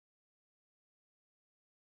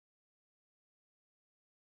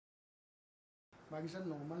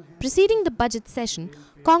Preceding the budget session,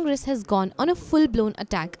 Congress has gone on a full-blown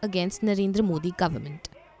attack against Narendra Modi government.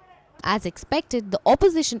 As expected, the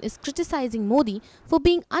opposition is criticizing Modi for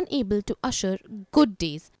being unable to usher good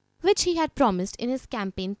days, which he had promised in his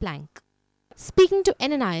campaign plank. Speaking to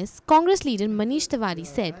NNIS, Congress leader Manish Tiwari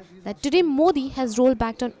said that today Modi has rolled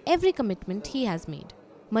back on every commitment he has made.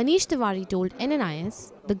 Manish Tiwari told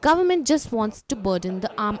NNIS the government just wants to burden the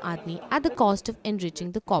Aam Aadmi at the cost of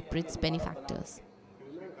enriching the corporate's benefactors.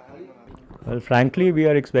 Well, frankly, we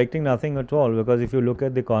are expecting nothing at all, because if you look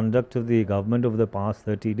at the conduct of the government over the past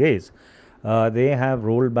 30 days, they have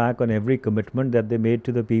rolled back on every commitment that they made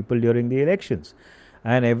to the people during the elections.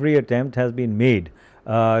 And every attempt has been made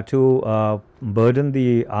to burden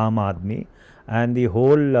the Aam Aadmi, and the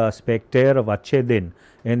whole spectre of Achhe Din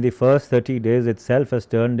in the first 30 days itself has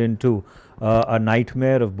turned into a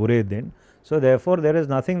nightmare of Bure Din. So therefore, there is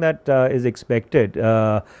nothing that is expected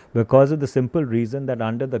because of the simple reason that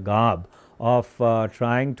under the garb of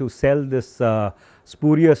trying to sell this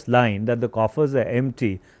spurious line that the coffers are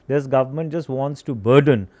empty, this government just wants to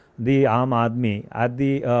burden the Aam Aadmi at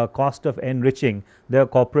the cost of enriching their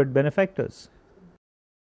corporate benefactors.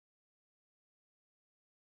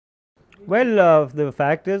 Well, the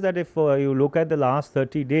fact is that if you look at the last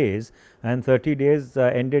 30 days, and 30 days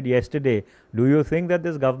ended yesterday, do you think that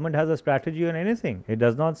this government has a strategy on anything? It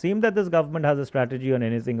does not seem that this government has a strategy on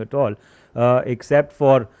anything at all, except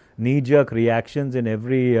for knee-jerk reactions in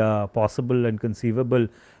every possible and conceivable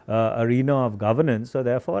arena of governance. So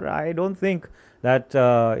therefore, I don't think that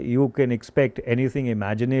you can expect anything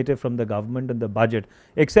imaginative from the government and the budget,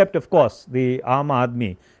 except of course the Aam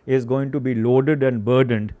Aadmi is going to be loaded and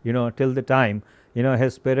burdened, till the time,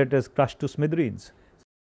 his spirit is crushed to smithereens.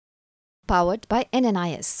 Powered by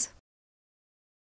NNIS.